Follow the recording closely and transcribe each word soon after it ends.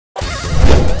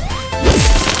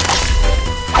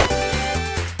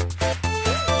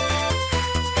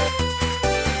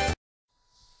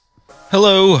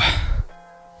Hello,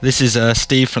 this is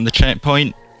Steve from the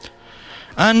Checkpoint,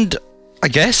 and I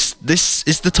guess this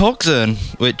is the Talk Zone,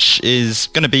 which is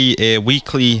going to be a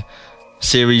weekly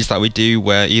series that we do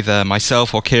where either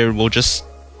myself or Kieran will just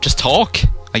talk,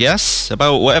 I guess,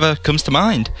 about whatever comes to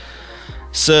mind.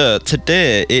 So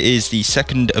today it is the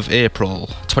 2nd of April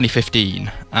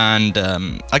 2015, and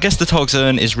I guess the Talk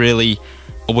Zone is really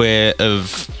a way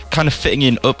of kind of fitting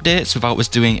in updates without us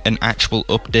doing an actual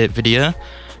update video.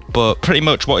 But pretty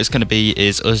much what it's going to be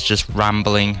is us just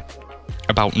rambling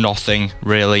about nothing,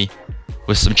 really,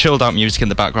 with some chilled out music in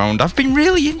the background. I've been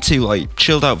really into like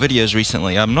chilled out videos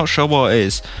recently. I'm not sure what it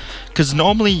is, because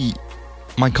normally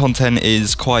my content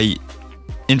is quite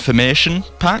information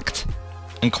packed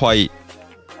and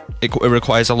it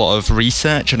requires a lot of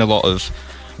research and a lot of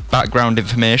background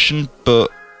information, but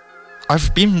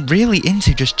I've been really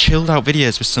into just chilled out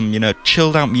videos with some,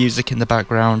 chilled out music in the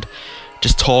background,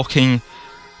 just talking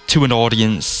to an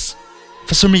audience.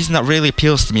 For some reason that really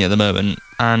appeals to me at the moment,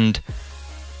 and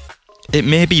it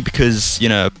may be because,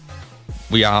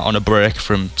 we are on a break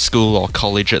from school or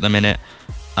college at the minute,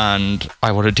 and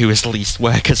I want to do as least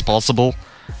work as possible,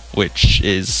 which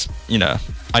is,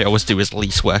 I always do as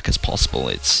least work as possible.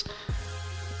 It's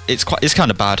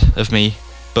kind of bad of me,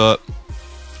 but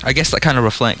I guess that kind of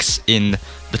reflects in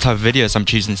the type of videos I'm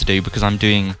choosing to do, because I'm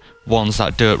doing ones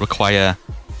that don't require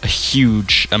a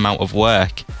huge amount of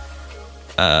work.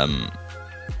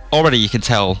 Already you can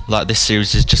tell that this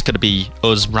series is just going to be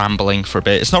us rambling for a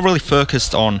bit. It's not really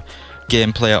focused on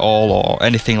gameplay at all or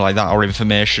anything like that, or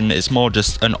information. It's more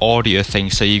just an audio thing,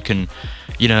 so you can,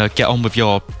 get on with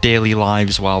your daily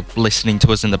lives while listening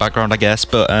to us in the background, I guess.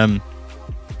 But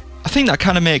I think that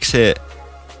kind of makes it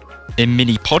a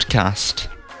mini podcast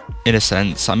in a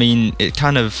sense. I mean, it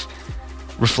kind of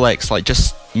reflects like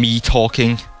just me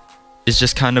talking is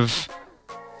just kind of,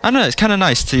 I don't know, it's kind of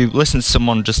nice to listen to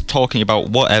someone just talking about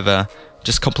whatever,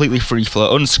 just completely free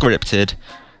flow, unscripted,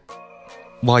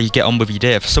 while you get on with your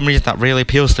day. For some reason that really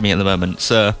appeals to me at the moment.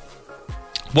 So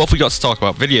what have we got to talk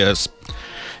about? Videos.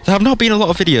 There have not been a lot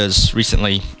of videos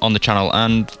recently on the channel,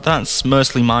 and that's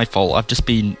mostly my fault. I've just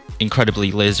been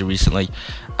incredibly lazy recently.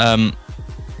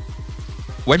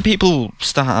 When people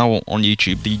start out on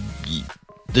YouTube,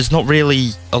 there's not really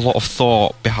a lot of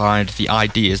thought behind the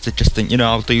ideas. They just think,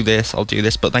 I'll do this,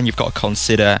 but then you've got to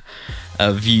consider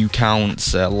view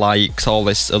counts, likes, all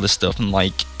this other stuff, and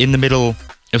like in the middle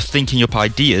of thinking up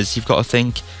ideas, you've got to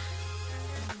think,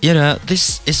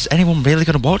 is anyone really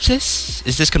going to watch this?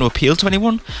 Is this going to appeal to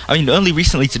anyone? I mean, only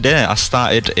recently today I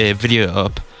started a video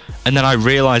up, and then I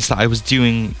realised that I was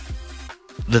doing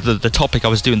the topic I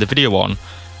was doing the video on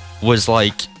was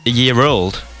like a year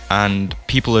old, and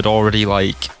people had already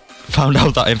like found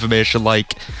out that information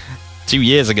like 2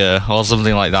 years ago or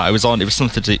something like that. It was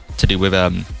something to do with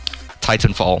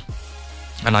Titanfall,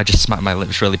 and I just smacked my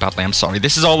lips really badly. I'm sorry.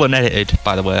 This is all unedited,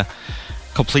 by the way,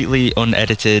 completely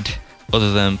unedited,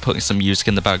 other than putting some music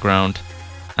in the background.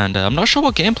 And I'm not sure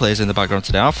what gameplay is in the background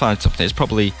today. I'll find something. It's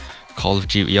probably Call of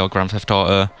Duty or Grand Theft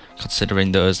Auto,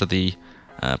 considering those are the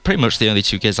pretty much the only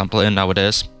two games I'm playing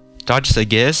nowadays. Did I just say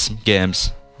games?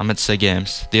 Games. I meant to say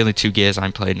games. The only two games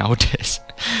I'm playing nowadays.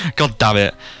 God damn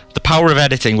it. The power of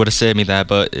editing would have saved me there,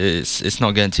 but it's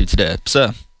not going to today.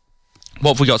 So,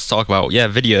 what have we got to talk about? Yeah,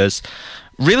 videos.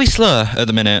 Really slow at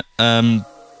the minute.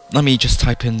 Let me just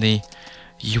type in the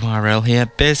URL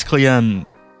here. Basically,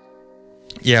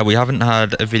 yeah, we haven't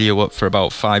had a video up for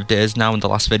about 5 days now, and the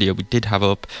last video we did have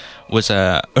up was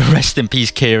Rest in Peace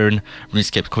Kieran,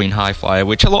 RuneScape Queen High Flyer,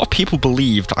 which a lot of people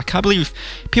believed. I can't believe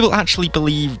people actually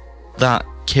believe that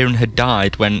Kieran had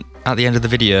died when at the end of the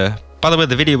video. By the way,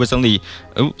 the video was only,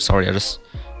 oh sorry, I just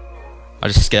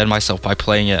scared myself by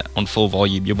playing it on full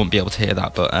volume. You wouldn't be able to hear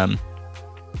that, but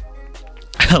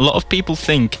a lot of people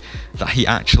think that he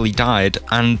actually died,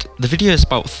 and the video is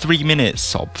about 3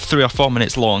 minutes or 3 or 4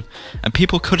 minutes long, and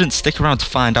people couldn't stick around to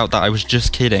find out that I was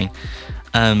just kidding.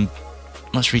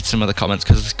 Let's read some of the comments,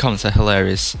 because the comments are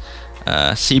hilarious.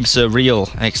 Seems so real,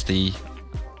 XD.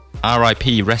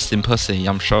 RIP, rest in pussy.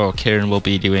 I'm sure Kieran will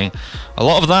be doing a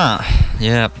lot of that.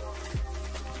 Yeah.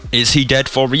 Is he dead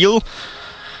for real?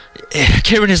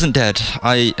 Kieran isn't dead.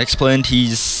 I explained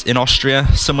he's in Austria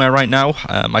somewhere right now.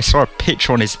 I saw a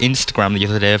picture on his Instagram the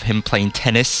other day of him playing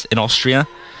tennis in Austria,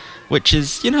 which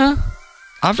is, I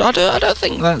don't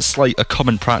think that's like a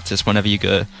common practice whenever you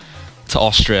go to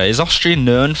Austria. Is Austria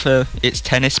known for its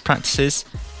tennis practices?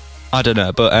 I don't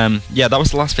know, but yeah, that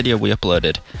was the last video we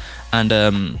uploaded,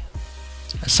 and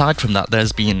aside from that,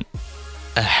 there's been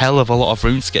a hell of a lot of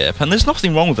RuneScape, and there's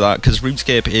nothing wrong with that, because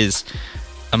RuneScape is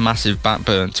a massive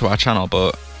backbone to our channel,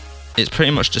 but it's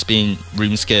pretty much just been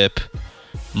RuneScape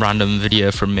random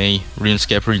video from me.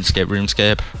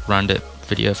 RuneScape, random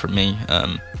video from me.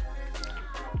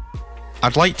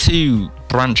 I'd like to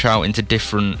branch out into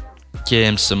different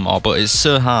games some more, but it's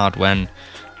so hard when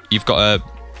you've got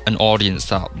an audience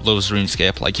that loves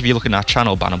RuneScape. Like if you look at our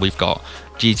channel banner, we've got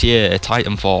GTA,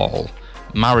 Titanfall,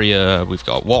 Mario, we've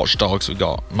got Watch Dogs, we've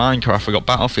got Minecraft, we've got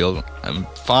Battlefield and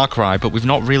Far Cry, but we've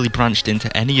not really branched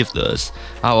into any of those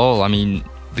at all. I mean,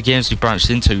 the games we've branched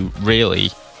into really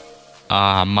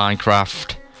are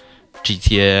Minecraft,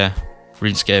 GTA,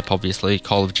 RuneScape obviously,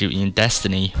 Call of Duty and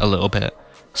Destiny a little bit.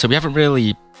 So we haven't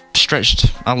really stretched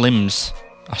our limbs,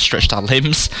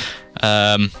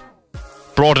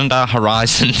 broadened our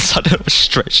horizons. I don't know where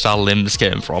stretched our limbs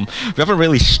came from. We haven't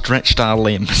really stretched our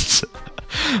limbs.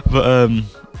 But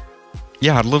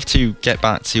yeah, I'd love to get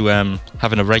back to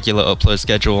having a regular upload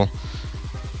schedule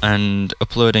and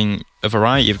uploading a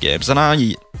variety of games. And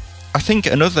I think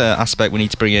another aspect we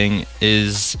need to bring in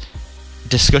is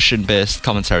discussion-based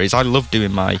commentaries. I love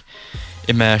doing my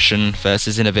immersion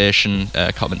versus innovation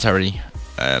commentary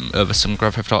over some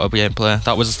Grand Theft Auto gameplay.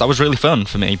 That was really fun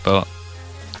for me, but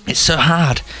it's so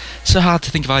hard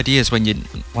to think of ideas when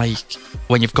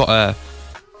you've got a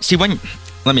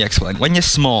let me explain. When you're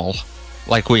small,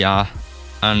 like we are,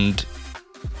 and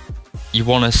you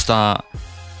want to start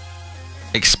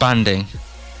expanding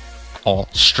or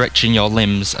stretching your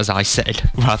limbs, as I said,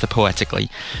 rather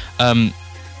poetically,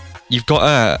 you've got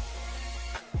to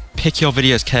pick your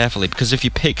videos carefully, because if you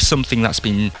pick something that's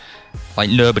been like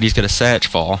nobody's going to search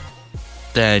for,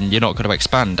 then you're not going to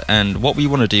expand. And what we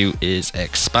want to do is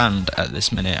expand at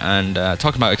this minute. And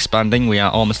talking about expanding, we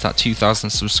are almost at 2,000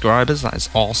 subscribers. That is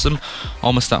awesome.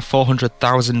 Almost at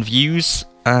 400,000 views.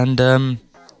 And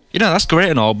you know, that's great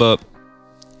and all, but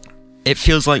it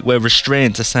feels like we're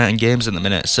restrained to certain games at the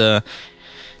minute. So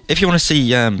if you want to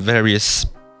see various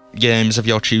games of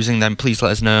your choosing, then please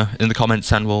let us know in the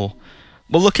comments and we'll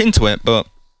look into it. But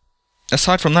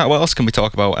aside from that, what else can we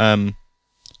talk about?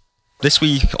 This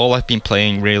week, all I've been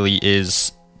playing really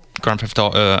is Grand Theft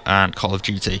Auto and Call of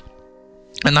Duty.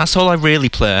 And that's all I really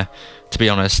play, to be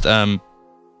honest,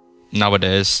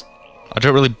 nowadays. I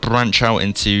don't really branch out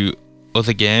into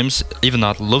other games, even though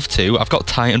I'd love to. I've got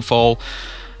Titanfall.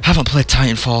 I haven't played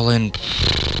Titanfall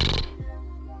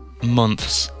in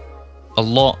months. A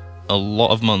lot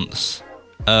of months.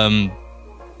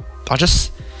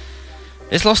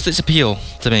 It's lost its appeal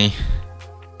to me.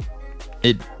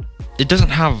 It doesn't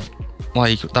have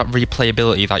like that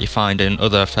replayability that you find in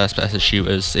other first-person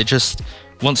shooters. It just,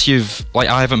 once you've, like,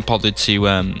 I haven't bothered to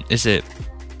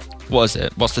what's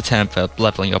the term for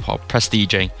leveling up or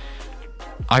prestiging?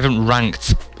 I haven't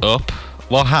ranked up.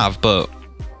 Well, I have, but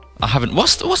I haven't.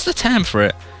 What's the term for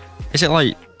it? Is it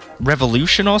like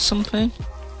revolution or something?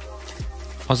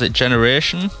 Or is it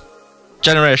generation?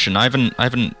 Generation. I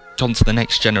haven't gone to the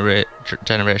next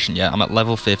generation yet. I'm at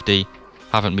level 50.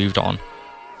 Haven't moved on.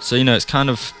 So, you know, it's kind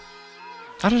of,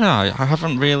 I don't know, I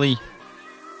haven't really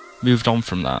moved on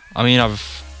from that. I mean,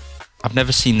 I've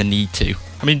never seen the need to.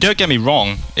 I mean, don't get me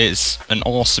wrong, it's an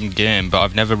awesome game, but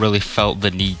I've never really felt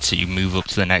the need to move up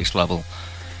to the next level.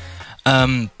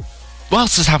 What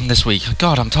else has happened this week?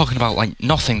 God, I'm talking about, like,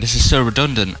 nothing. This is so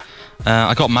redundant.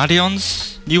 I got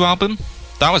Madion's new album.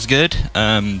 That was good.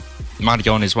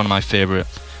 Madion is one of my favourite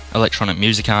electronic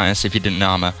music artists. If you didn't know,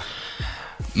 I'm a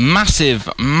massive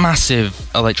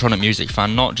electronic music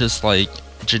fan, not just like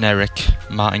generic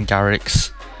Martin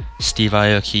Garrix, Steve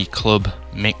Aoki club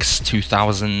mix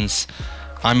 2000s.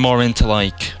 I'm more into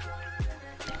like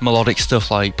melodic stuff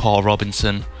like Paul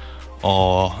Robinson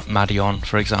or Madion,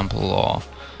 for example, or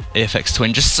AFX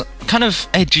Twin, just kind of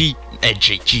edgy,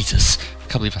 Jesus, I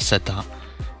can't believe I said that.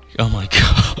 Oh my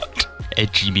god.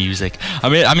 Edgy music. I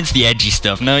mean, I'm into the edgy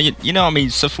stuff. No, you know what I mean,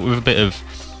 stuff with a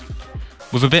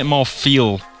bit more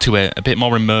feel to it, a bit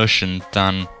more immersion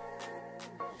than,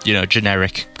 you know,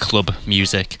 generic club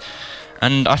music.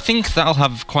 And I think that'll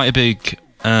have quite a big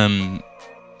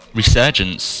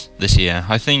resurgence this year.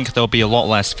 I think there'll be a lot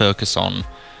less focus on,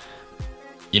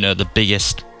 you know, the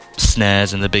biggest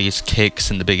snares and the biggest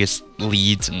kicks and the biggest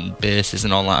leads and basses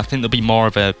and all that. I think there'll be more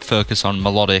of a focus on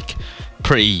melodic,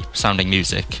 pretty sounding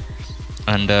music.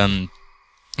 And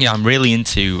yeah, I'm really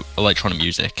into electronic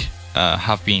music.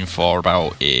 Have been for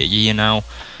about a year now.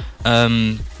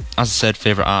 As I said,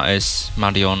 favourite artists,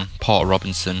 Madion, Paul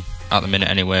Robinson, at the minute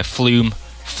anyway. Flume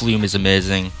is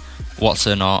amazing. What's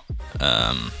Her Not?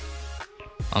 I'm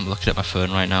looking at my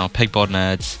phone right now. Pegboard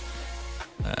Nerds.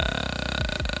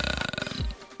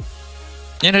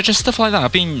 You know, just stuff like that.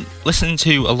 I've been listening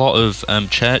to a lot of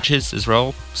Churches as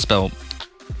well, spelled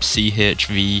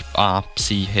CHVRCHES,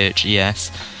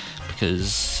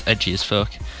 because edgy as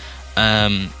fuck.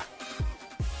 As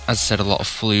I said, a lot of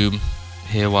Flume,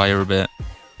 Haywire a bit.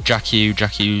 Jack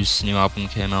U's new album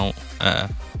came out a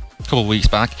couple of weeks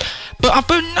back. But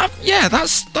yeah,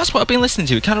 that's what I've been listening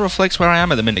to. It kind of reflects where I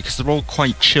am at the minute, because they're all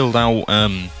quite chilled out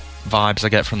vibes I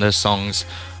get from those songs.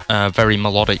 Very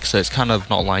melodic, so it's kind of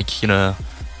not like, you know,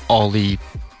 all the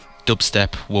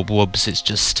dubstep wubs. It's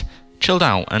just chilled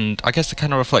out, and I guess it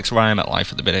kind of reflects where I am at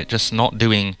life at the minute. Just not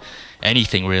doing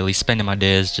anything really, spending my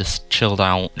days just chilled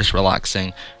out, just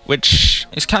relaxing, which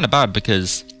is kind of bad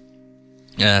because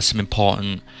some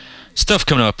important stuff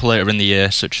coming up later in the year,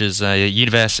 such as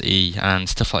university and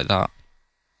stuff like that.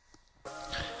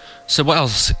 So what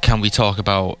else can we talk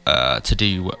about to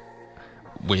do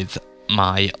with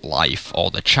my life or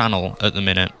the channel at the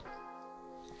minute?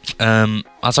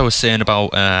 As I was saying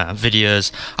about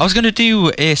videos, I was going to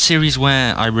do a series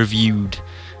where I reviewed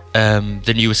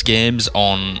the newest games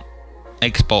on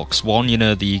Xbox One, you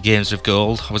know, the games with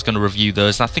gold. I was going to review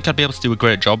those, and I think I'd be able to do a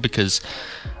great job because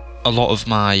a lot of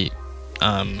my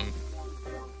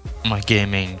my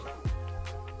gaming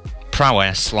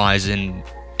prowess lies in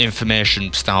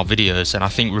information style videos, and I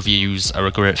think reviews are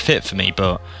a great fit for me.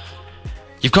 But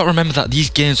you've got to remember that these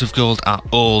games with gold are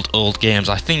old games.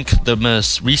 I think the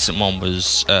most recent one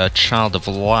was Child of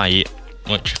Light,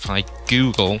 which, if I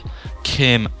Google,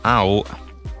 came out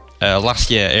last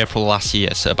year, April last year.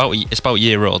 So it's about a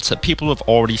year old. So people have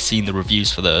already seen the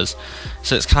reviews for those.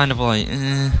 So it's kind of like,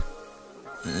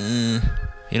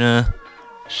 you know,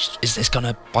 is this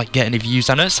gonna like get any views?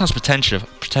 I know it sounds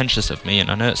pretentious of me, and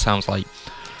I know it sounds like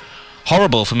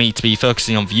horrible for me to be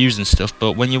focusing on views and stuff,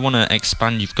 but when you want to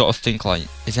expand, you've got to think like,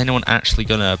 is anyone actually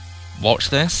gonna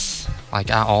watch this, like,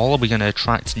 at all? Are we gonna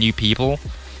attract new people?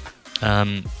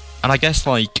 And I guess,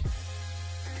 like,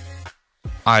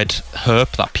 I'd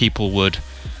hope that people would,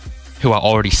 who are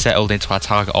already settled into our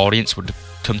target audience, would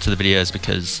come to the videos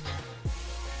because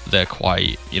they're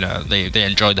quite, you know, they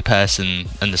enjoy the person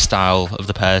and the style of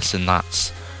the person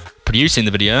that's producing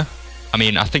the video. I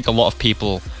mean, I think a lot of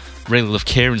people really love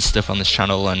Kieran's stuff on this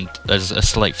channel, and there's a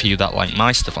select few that like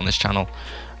my stuff on this channel,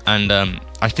 and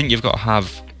I think you've got to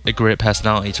have a great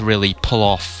personality to really pull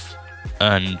off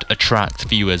and attract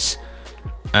viewers.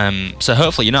 So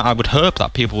hopefully, you know, I would hope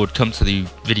that people would come to the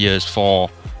videos for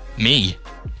me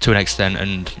to an extent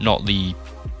and not the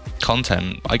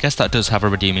content. I guess that does have a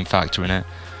redeeming factor in it,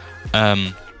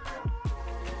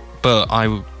 but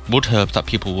I would hope that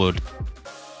people would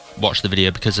watch the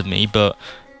video because of me. But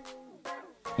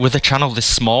with a channel this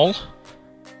small,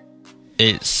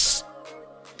 it's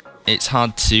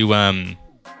hard to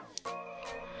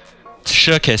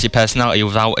showcase your personality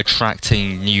without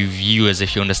attracting new viewers,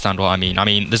 if you understand what I mean. I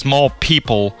mean, there's more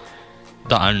people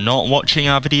that are not watching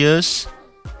our videos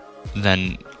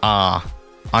than are.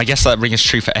 I guess that rings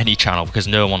true for any channel because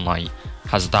no one like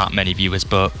has that many viewers,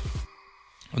 but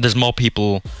there's more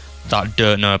people that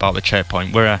don't know about the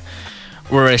checkpoint. We're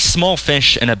a small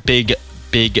fish in a big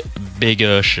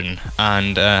ocean,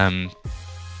 and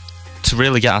to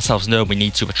really get ourselves known, we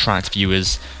need to attract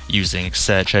viewers using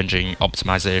search engine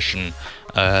optimization,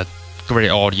 great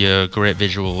audio, great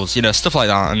visuals, you know, stuff like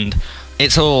that. And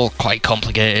it's all quite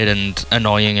complicated and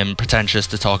annoying and pretentious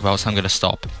to talk about, so I'm going to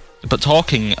stop. But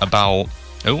talking about,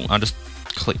 oh, I just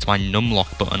clicked my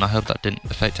numlock button. I hope that didn't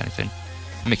affect anything.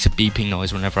 It makes a beeping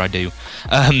noise whenever I do.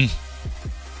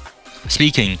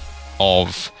 Speaking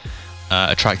of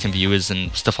attracting viewers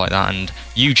and stuff like that, and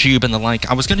YouTube and the like,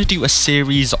 I was going to do a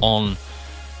series on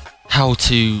how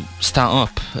to start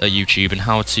up a YouTube and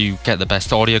how to get the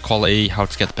best audio quality, how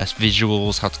to get the best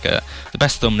visuals, how to get the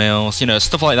best thumbnails, you know,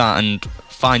 stuff like that, and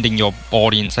finding your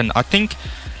audience. And I think,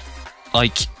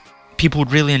 like, people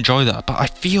would really enjoy that, but I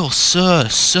feel so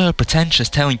pretentious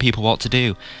telling people what to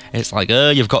do. It's like,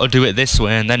 you've got to do it this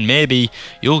way, and then maybe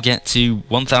you'll get to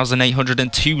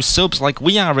 1,802 subs like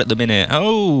we are at the minute.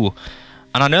 Oh,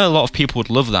 and I know a lot of people would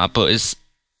love that, but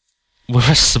we're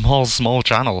a small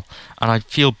channel, and I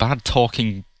feel bad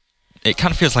talking. It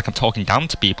kind of feels like I'm talking down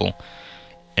to people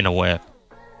in a way.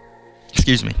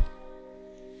 Excuse me.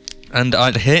 And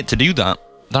I'd hate to do that.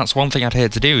 That's one thing I'd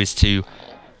hate to do, is to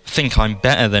think I'm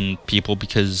better than people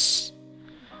because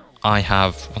I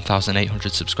have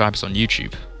 1,800 subscribers on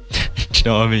YouTube. Do you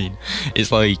know what I mean?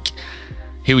 It's like,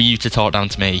 who are you to talk down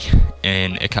to me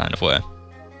in a kind of way?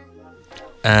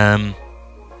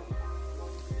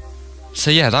 So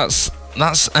yeah, that's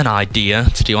an idea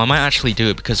to do. I might actually do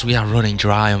it because we are running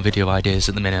dry on video ideas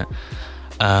at the minute.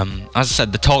 As I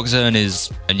said, the Talk Zone is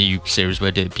a new series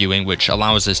we're debuting, which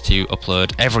allows us to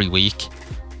upload every week,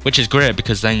 which is great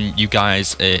because then you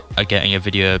guys are getting a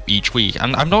video each week.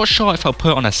 And I'm not sure if I'll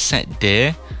put it on a set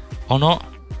day or not.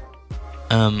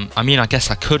 I mean, I guess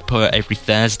I could put it every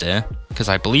Thursday, because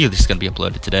I believe this is going to be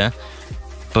uploaded today,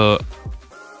 but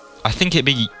I think it'd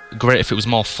be great if it was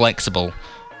more flexible,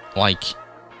 like,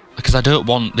 because I don't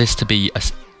want this to be a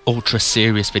ultra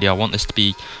serious video. I want this to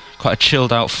be quite a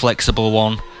chilled out, flexible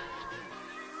one,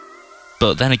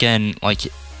 but then again, like,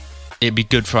 it'd be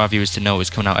good for our viewers to know it's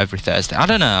coming out every Thursday. I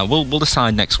don't know, we'll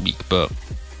decide next week, but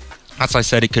as I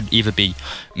said, it could either be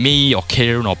me or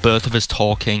Kieran or both of us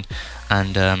talking,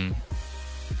 and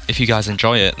if you guys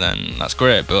enjoy it, then that's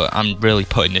great, but I'm really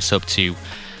putting this up to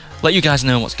let you guys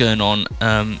know what's going on.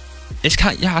 It's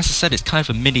kind of, yeah, as I said, it's kind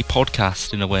of a mini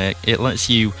podcast in a way. It lets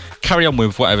you carry on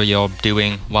with whatever you're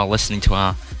doing while listening to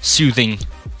our soothing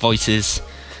voices,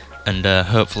 and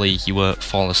hopefully you won't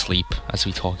fall asleep as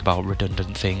we talk about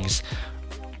redundant things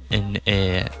in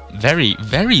a very,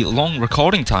 very long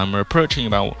recording time. We're approaching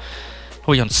about, are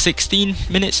we on 16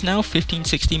 minutes now? 15,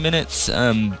 16 minutes?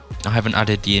 I haven't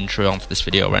added the intro onto this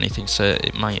video or anything, so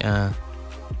it might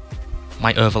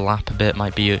overlap a bit,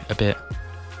 might be a bit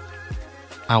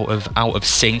out of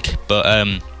sync, but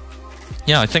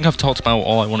yeah, I think I've talked about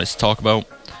all I wanted to talk about.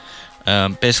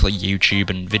 Basically YouTube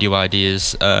and video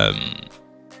ideas.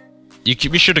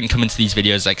 We shouldn't come into these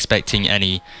videos expecting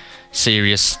any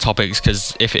serious topics,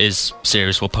 because if it is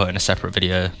serious, we'll put in a separate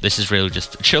video. This is really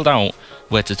just a chilled out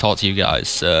way to talk to you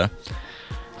guys. I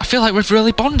feel like we've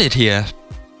really bonded here,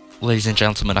 ladies and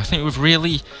gentlemen. I think we've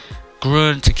really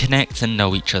grown to connect and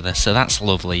know each other, so that's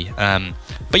lovely.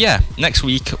 But yeah, next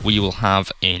week we will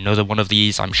have another one of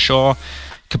these, I'm sure.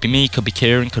 Could be me, could be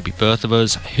Kieran, could be both of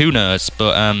us, who knows.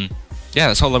 But yeah,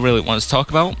 that's all I really wanted to talk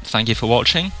about. Thank you for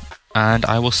watching, and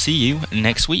I will see you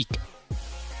next week.